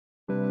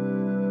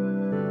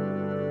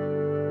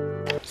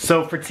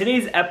So for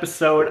today's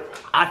episode,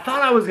 I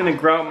thought I was gonna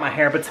grow out my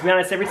hair, but to be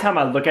honest, every time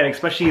I look at it,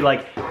 especially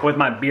like with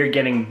my beard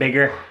getting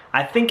bigger,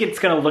 I think it's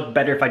gonna look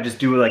better if I just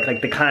do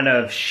like the kind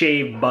of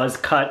shave buzz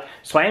cut.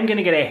 So I am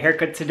gonna get a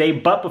haircut today,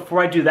 but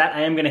before I do that,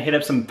 I am gonna hit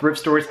up some thrift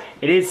stores.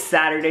 It is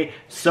Saturday,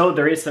 so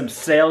there is some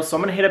sales. So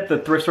I'm gonna hit up the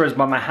thrift stores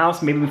by my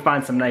house, maybe we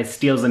find some nice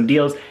steals and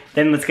deals.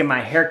 Then let's get my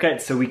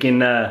haircut so we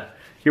can,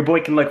 your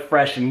boy can look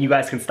fresh and you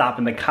guys can stop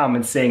in the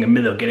comments saying,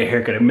 Emilio, get a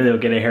haircut, Emilio,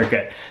 get a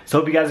haircut. So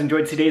hope you guys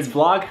enjoyed today's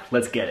vlog.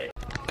 Let's get it.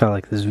 Got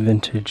like this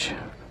vintage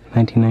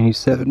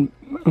 1997.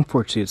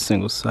 Unfortunately, it's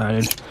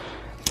single-sided.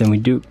 Then we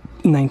do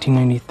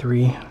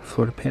 1993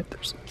 Florida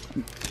Panthers.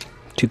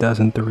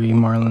 2003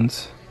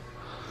 Marlins.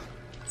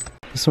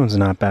 This one's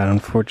not bad,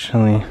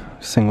 unfortunately.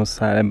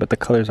 Single-sided, but the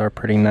colors are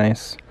pretty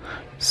nice.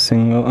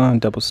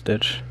 Double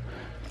stitch.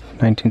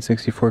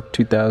 1964,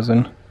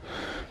 2000.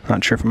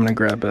 Not sure if I'm gonna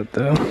grab it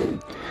though.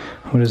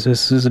 What is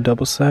this? This is a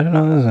double-sided?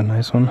 Oh, this is a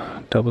nice one.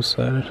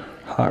 Double-sided.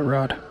 Hot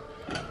rod.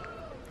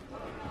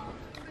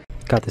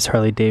 Got this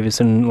Harley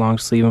Davidson long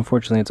sleeve.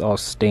 Unfortunately, it's all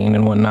stained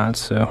and whatnot,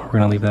 so we're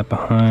gonna leave that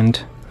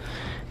behind.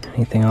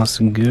 Anything else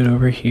good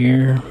over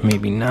here?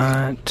 Maybe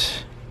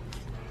not.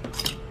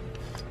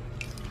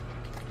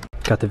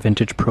 Got the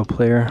vintage Pro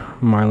Player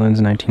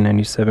Marlins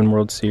 1997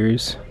 World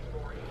Series.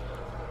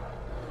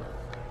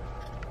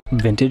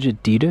 Vintage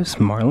Adidas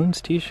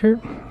Marlins t-shirt.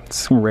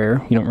 It's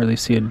rare. You don't really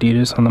see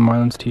Adidas on the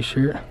Marlins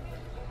t-shirt.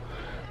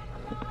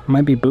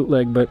 Might be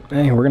bootleg, but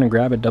hey, we're gonna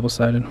grab it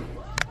double-sided.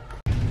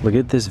 Look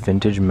at this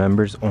vintage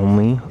members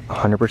only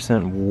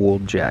 100% wool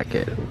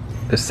jacket.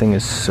 This thing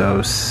is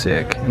so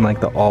sick. In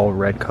like the all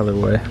red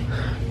colorway.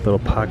 Little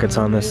pockets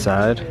on this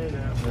side.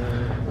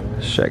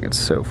 This jacket's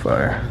so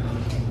fire.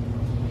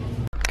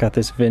 Got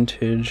this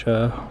vintage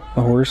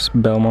horse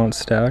Belmont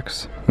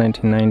Stacks,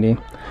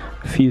 1990.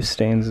 A few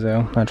stains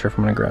though, not sure if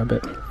I'm gonna grab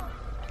it.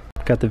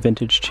 Got the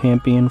vintage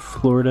Champion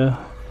Florida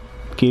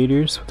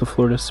Gators with the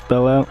Florida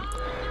spell out.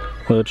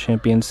 Little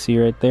Champion C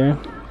right there.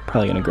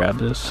 Probably gonna grab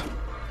this.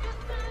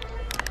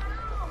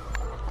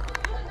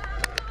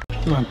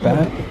 Not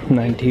bad.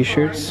 9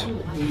 t-shirts.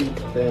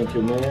 Thank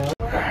you, man.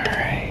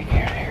 Alright,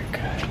 get a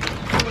haircut.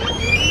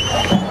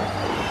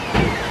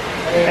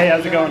 Hey,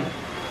 how's it going?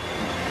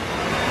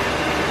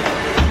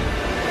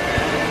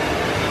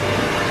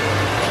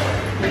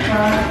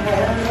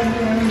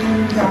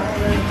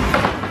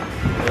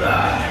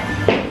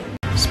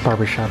 This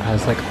barbershop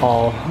has like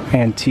all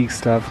antique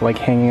stuff like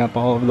hanging up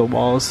all over the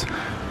walls.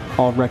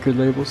 All record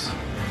labels.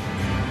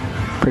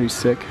 Pretty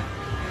sick.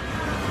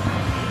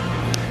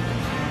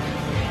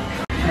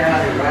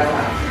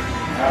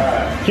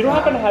 You don't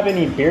happen to have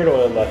any beard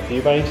oil left, do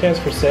you, by any chance,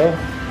 for sale?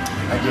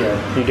 I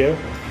do. You do?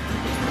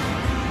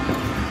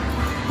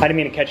 I didn't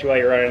mean to catch you while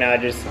you're running out, I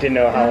just didn't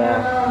know how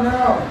long.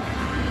 No.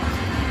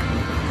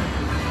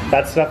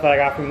 That stuff that I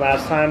got from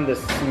last time, the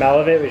smell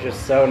of it was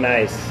just so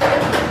nice.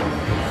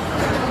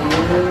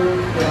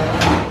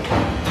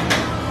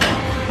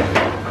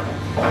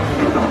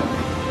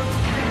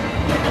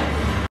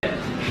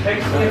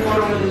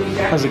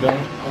 How's it going?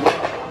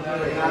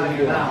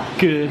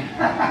 Good.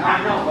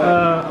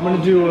 I'm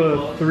gonna do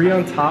a 3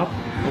 on top,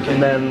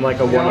 and then like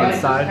a 1 on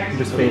side, and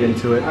just fade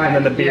into it. And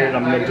then the beard,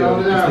 I'm gonna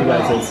do just leave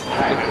as is.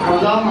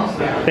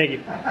 Thank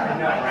you.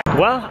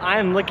 Well, I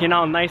am looking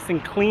all nice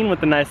and clean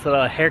with a nice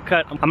little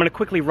haircut. I'm gonna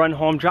quickly run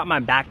home, drop my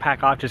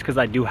backpack off just because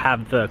I do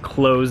have the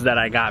clothes that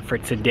I got for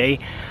today.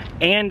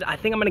 And I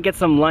think I'm gonna get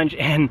some lunch,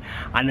 and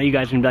I know you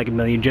guys are gonna be like,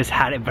 Emilio, you just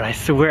had it, but I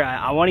swear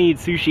I wanna eat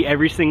sushi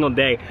every single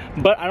day.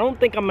 But I don't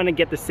think I'm gonna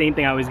get the same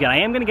thing I always get. I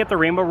am gonna get the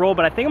rainbow roll,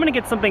 but I think I'm gonna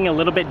get something a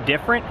little bit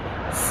different.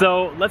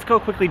 So let's go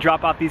quickly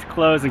drop off these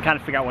clothes and kind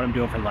of figure out what I'm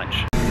doing for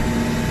lunch.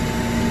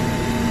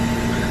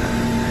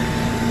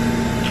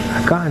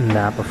 I've gotten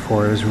that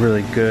before, it was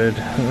really good.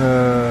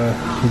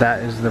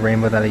 That is the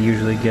rainbow that I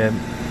usually get.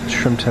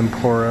 Shrimp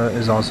tempura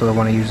is also the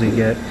one I usually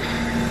get.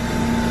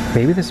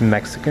 Maybe this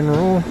Mexican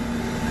roll?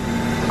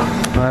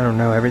 I don't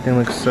know, everything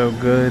looks so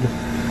good.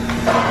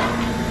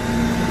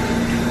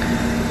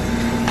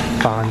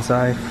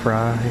 Bonsai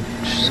fried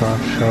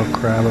soft shell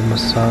crab and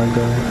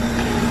masago.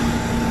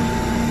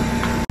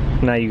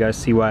 Now you guys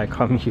see why I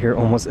come here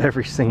almost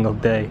every single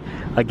day.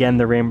 Again,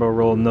 the rainbow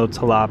roll, no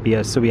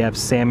tilapia. So we have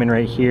salmon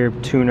right here,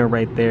 tuna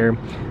right there.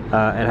 It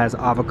has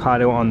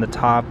avocado on the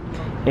top.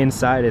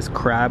 Inside is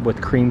crab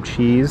with cream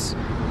cheese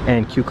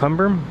and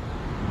cucumber.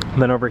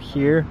 Then over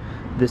here,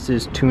 this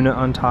is tuna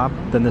on top,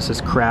 then this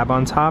is crab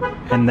on top,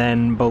 and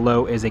then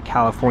below is a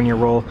California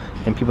roll.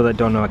 And people that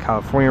don't know a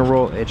California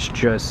roll, it's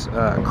just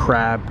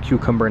crab,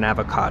 cucumber, and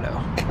avocado.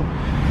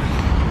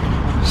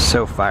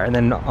 So fire. And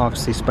then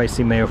obviously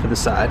spicy mayo for the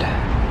side.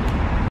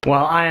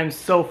 Well, I am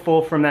so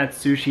full from that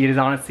sushi. It is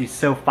honestly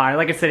so fire.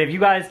 Like I said, if you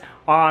guys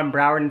are on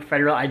Broward and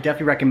Federal, I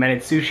definitely recommend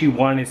it. Sushi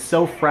One is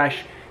so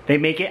fresh. They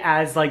make it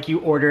as like you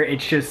order.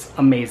 It's just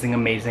amazing,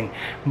 amazing.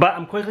 But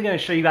I'm quickly gonna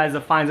show you guys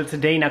the finds of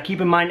today. Now keep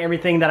in mind,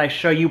 everything that I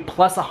show you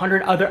plus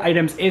 100 other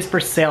items is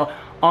for sale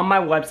on my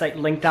website,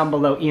 linked down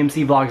below,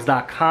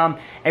 emcvlogs.com.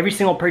 Every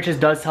single purchase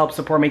does help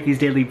support make these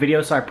daily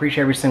videos, so I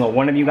appreciate every single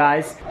one of you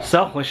guys.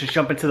 So let's just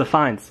jump into the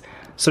finds.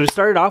 So to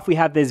start it off, we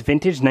have this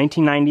vintage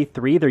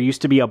 1993. There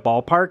used to be a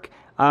ballpark.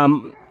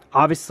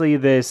 Obviously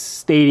this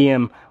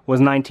stadium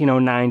was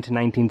 1909 to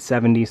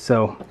 1970,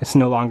 so it's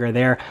no longer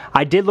there.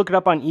 I did look it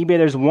up on eBay.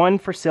 There's one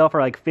for sale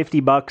for like 50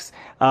 bucks.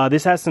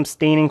 This has some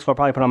staining, so I'll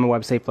probably put it on my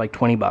website for like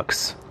 20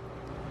 bucks.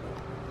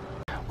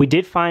 We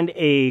did find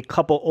a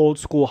couple old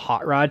school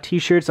hot rod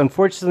t-shirts.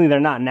 Unfortunately, they're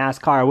not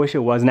NASCAR. I wish it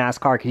was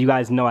NASCAR because you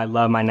guys know I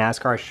love my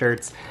NASCAR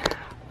shirts.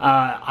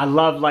 I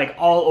love like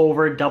all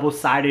over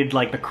double-sided,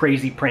 like the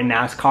crazy print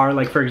NASCAR.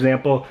 Like for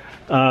example,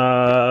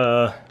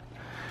 I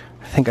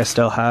think I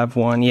still have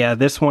one. Yeah,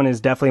 this one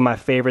is definitely my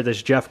favorite.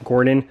 This Jeff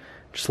Gordon,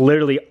 just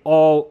literally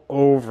all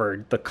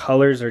over. The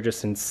colors are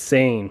just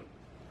insane.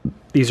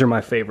 These are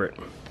my favorite.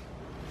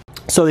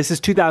 So this is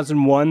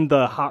 2001,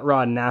 the Hot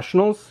Rod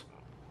Nationals.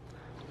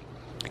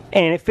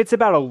 And it fits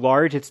about a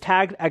large. It's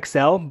tagged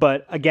XL,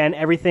 but again,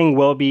 everything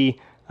will be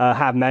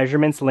have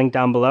measurements linked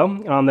down below.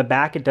 And on the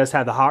back, it does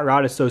have the Hot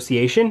Rod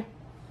Association.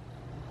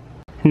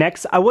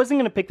 Next, I wasn't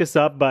going to pick this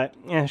up, but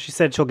she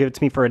said she'll give it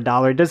to me for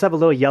 $1. It does have a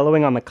little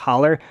yellowing on the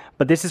collar,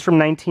 but this is from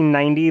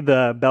 1990,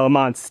 the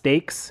Belmont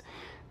Stakes.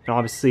 And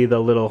obviously the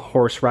little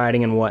horse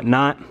riding and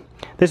whatnot.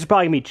 This is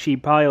probably going to be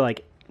cheap, probably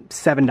like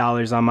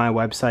 $7 on my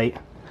website.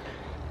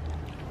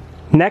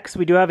 Next,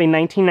 we do have a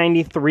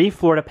 1993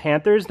 Florida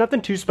Panthers.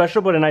 Nothing too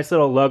special, but a nice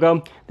little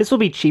logo. This will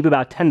be cheap,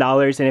 about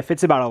 $10, and it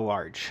fits about a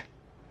large.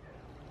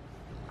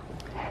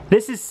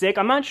 This is sick.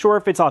 I'm not sure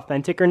if it's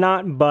authentic or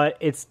not, but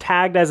it's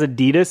tagged as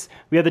Adidas.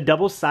 We have the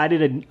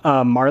double-sided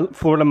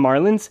Florida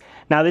Marlins.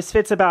 Now, this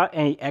fits about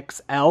an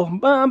XL,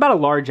 about a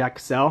large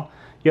XL.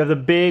 You have the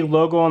big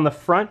logo on the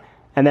front,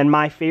 and then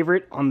my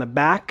favorite on the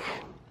back,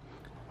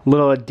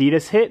 little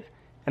Adidas hit.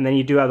 And then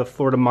you do have the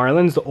Florida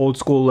Marlins, the old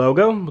school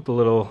logo with the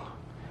little,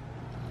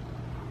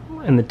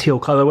 and the teal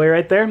colorway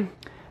right there.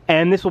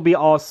 And this will be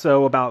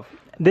also about,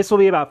 this will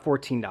be about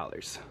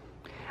 $14.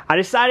 I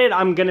decided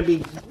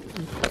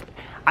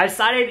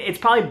it's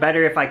probably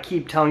better if I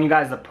keep telling you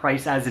guys the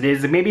price as it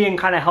is. Maybe it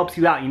kind of helps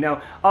you out, you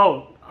know.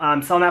 Oh,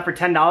 I'm selling that for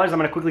 $10. I'm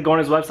going to quickly go on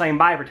his website and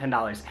buy it for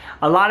 $10.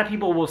 A lot of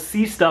people will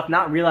see stuff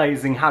not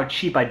realizing how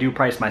cheap I do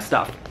price my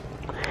stuff.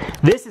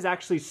 This is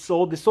actually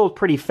sold. This sold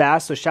pretty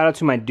fast, so shout out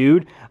to my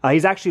dude.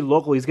 He's actually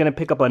local. He's going to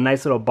pick up a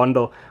nice little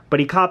bundle. But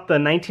he copped the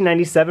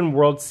 1997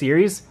 World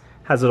Series.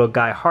 Has a little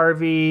Guy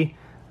Harvey,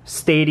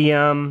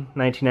 Stadium,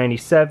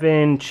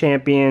 1997,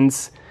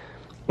 Champions.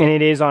 And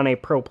it is on a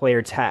Pro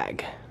Player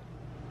tag.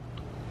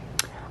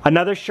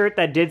 Another shirt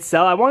that did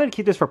sell, I wanted to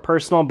keep this for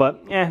personal,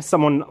 but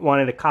someone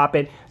wanted to cop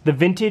it. The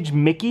vintage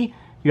Mickey.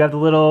 You have the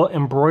little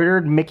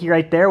embroidered Mickey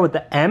right there with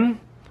the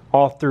M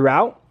all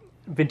throughout.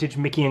 Vintage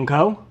Mickey &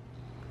 Co.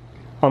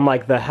 On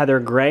like the heather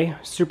gray.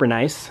 Super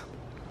nice.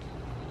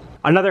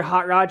 Another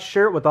Hot Rod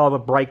shirt with all the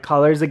bright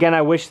colors. Again,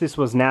 I wish this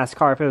was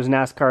NASCAR. If it was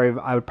NASCAR,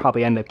 I would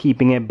probably end up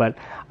keeping it, but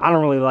I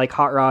don't really like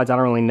hot rods. I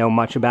don't really know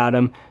much about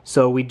them.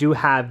 So we do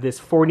have this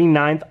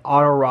 49th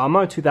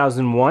Autorama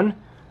 2001.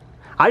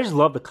 I just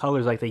love the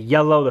colors, like the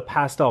yellow, the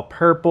pastel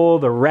purple,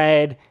 the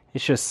red.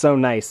 It's just so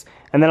nice.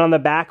 And then on the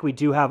back, we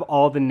do have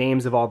all the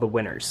names of all the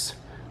winners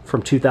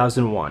from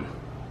 2001.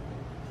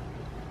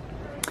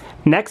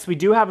 Next, we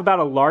do have about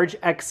a large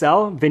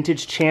XL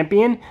vintage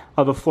champion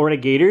of the Florida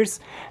Gators.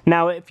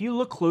 Now, if you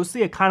look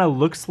closely, it kind of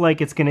looks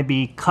like it's going to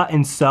be cut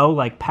and sew,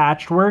 like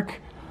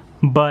patchwork,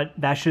 but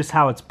that's just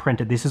how it's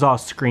printed. This is all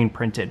screen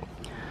printed.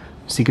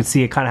 So you can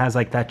see it kind of has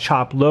like that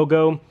chopped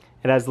logo.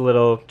 It has the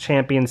little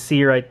champion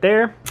C right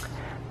there.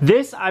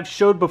 This I've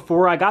showed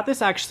before. I got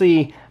this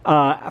actually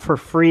for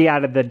free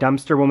out of the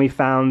dumpster when we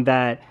found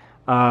that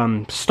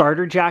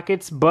starter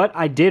jackets, but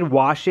I did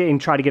wash it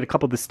and try to get a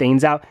couple of the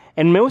stains out,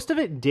 and most of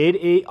it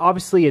did.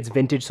 Obviously it's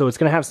vintage, so it's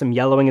gonna have some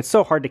yellowing. It's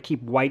so hard to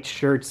keep white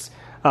shirts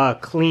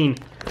clean.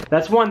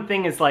 That's one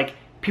thing, is like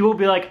people will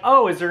be like,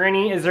 oh, is there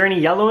any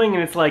yellowing?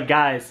 And it's like,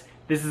 guys,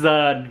 this is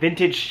a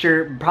vintage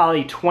shirt,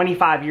 probably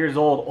 25 years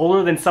old,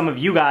 older than some of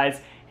you guys,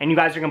 and you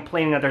guys are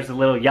complaining that there's a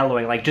little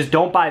yellowing. Like, just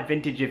don't buy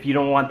vintage if you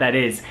don't want that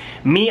is.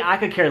 Me, I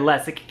could care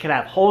less. It could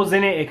have holes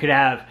in it, it could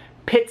have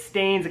pit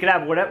stains, it could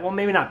have whatever. Well,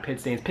 maybe not pit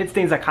stains. Pit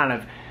stains,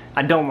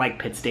 I don't like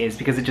pit stains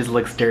because it just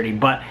looks dirty.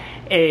 But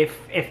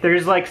if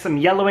there's like some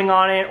yellowing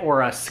on it,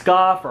 or a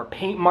scuff, or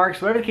paint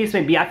marks, whatever the case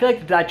may be, I feel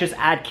like that just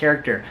add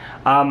character.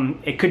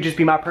 It could just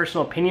be my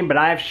personal opinion, but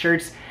I have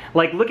shirts,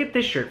 like look at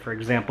this shirt for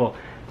example.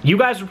 You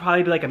guys would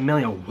probably be like,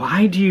 Amelia,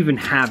 why do you even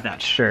have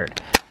that shirt?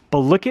 But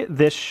look at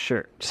this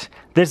shirt,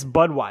 this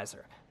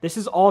Budweiser. This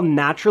is all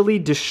naturally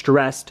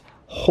distressed,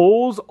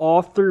 holes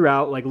all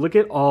throughout, like look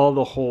at all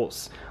the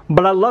holes.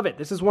 But I love it.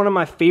 This is one of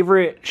my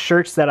favorite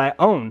shirts that I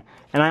own.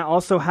 And I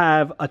also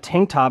have a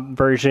tank top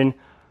version.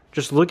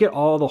 Just look at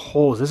all the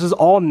holes. This is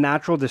all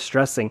natural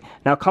distressing.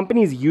 Now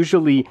companies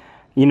usually,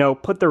 you know,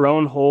 put their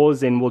own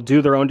holes and will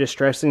do their own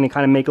distressing to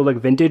kind of make it look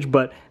vintage,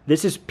 but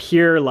this is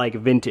pure like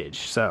vintage.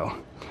 So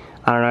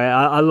I don't know,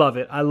 I love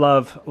it. I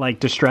love like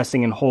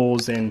distressing and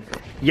holes and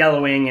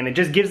yellowing, and it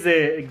just gives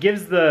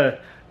the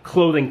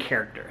clothing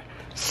character.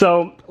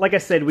 So like I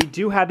said, we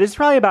do have, this is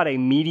probably about a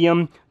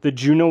medium, the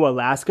Juneau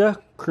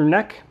Alaska crew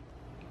neck.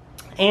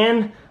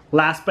 And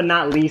last but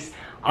not least,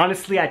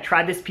 Honestly, I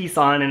tried this piece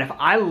on, and if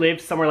I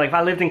lived somewhere, like if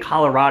I lived in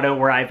Colorado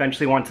where I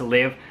eventually want to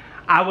live,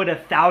 I would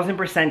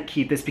 1000%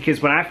 keep this,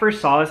 because when I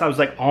first saw this, I was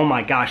like, oh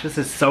my gosh, this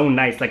is so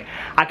nice. Like,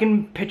 I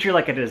can picture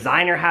like a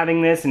designer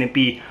having this and it'd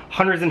be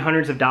hundreds and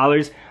hundreds of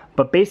dollars.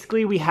 But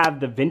basically we have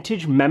the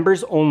vintage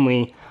members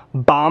only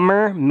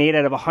bomber made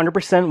out of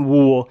 100%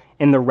 wool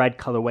in the red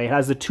colorway. It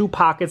has the 2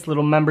 pockets,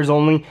 little members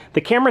only.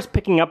 The camera's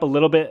picking up a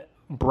little bit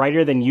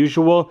brighter than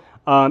usual.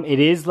 It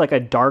is like a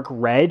dark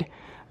red,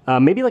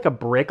 maybe like a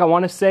brick, I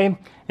want to say.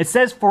 It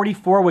says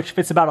 44, which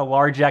fits about a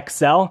large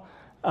XL.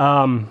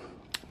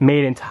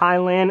 Made in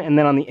Thailand, and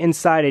then on the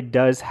inside it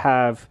does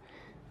have,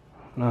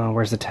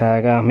 where's the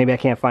tag? Maybe I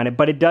can't find it,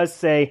 but it does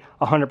say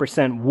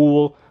 100%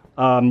 wool.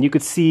 You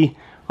could see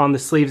on the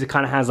sleeves it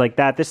kind of has like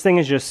that. This thing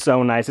is just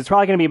so nice. It's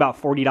probably gonna be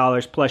about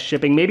 $40 plus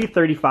shipping, maybe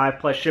 $35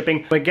 plus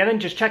shipping. But again,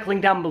 just check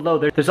link down below.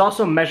 There's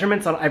also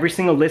measurements on every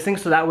single listing,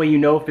 so that way you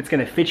know if it's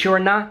gonna fit you or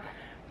not.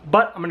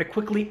 But I'm gonna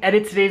quickly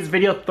edit today's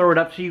video, throw it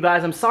up to you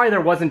guys. I'm sorry there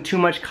wasn't too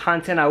much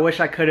content. I wish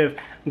I could have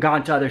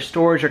gone to other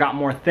stores or got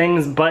more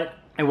things, but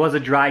it was a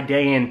dry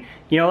day, and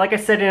you know, like I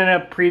said in a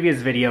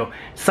previous video,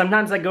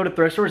 sometimes I go to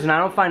thrift stores and I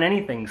don't find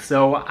anything.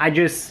 So I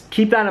just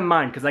keep that in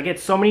mind, because I get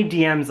so many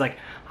DMs like,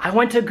 I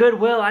went to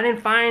Goodwill, I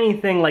didn't find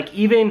anything. Like,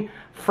 even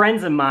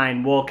friends of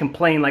mine will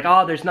complain like,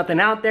 oh, there's nothing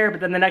out there, but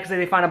then the next day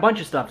they find a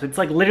bunch of stuff. So it's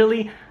like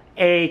literally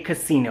a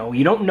casino.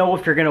 You don't know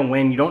if you're gonna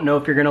win, you don't know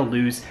if you're gonna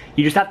lose.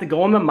 You just have to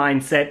go in the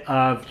mindset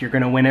of you're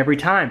gonna win every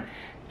time.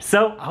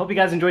 So, I hope you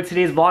guys enjoyed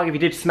today's vlog. If you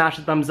did, smash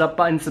the thumbs up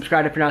button,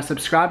 subscribe if you're not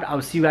subscribed. I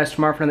will see you guys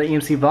tomorrow for another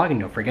EMC vlog, and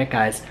don't forget,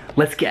 guys,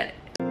 let's get it.